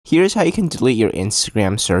Here's how you can delete your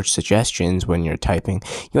Instagram search suggestions when you're typing.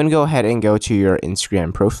 You want to go ahead and go to your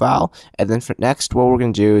Instagram profile, and then for next, what we're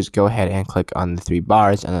going to do is go ahead and click on the three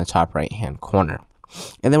bars on the top right hand corner.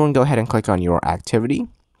 And then we're going to go ahead and click on your activity.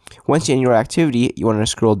 Once you're in your activity, you want to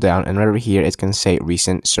scroll down, and right over here it's going to say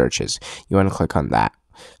recent searches. You want to click on that.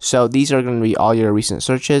 So these are going to be all your recent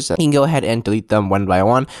searches. You can go ahead and delete them one by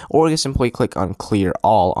one, or you can simply click on clear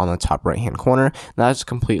all on the top right hand corner. That's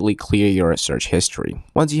completely clear your search history.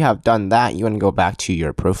 Once you have done that, you want to go back to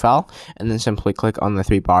your profile and then simply click on the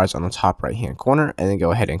three bars on the top right hand corner, and then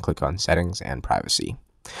go ahead and click on settings and privacy.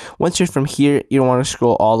 Once you're from here, you want to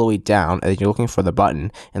scroll all the way down, and then you're looking for the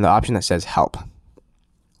button and the option that says help.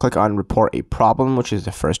 Click on report a problem, which is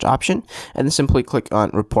the first option, and then simply click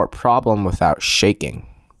on report problem without shaking.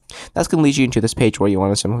 That's going to lead you into this page where you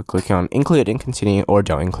want to simply click on include and continue, or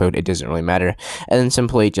don't include, it doesn't really matter, and then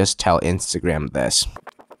simply just tell Instagram this.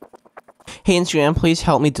 Hey Instagram, please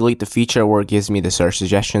help me delete the feature where it gives me the search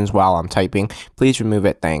suggestions while I'm typing. Please remove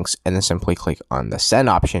it, thanks. And then simply click on the send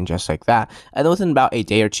option just like that. And then within about a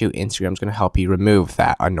day or two, Instagram's going to help you remove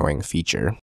that annoying feature.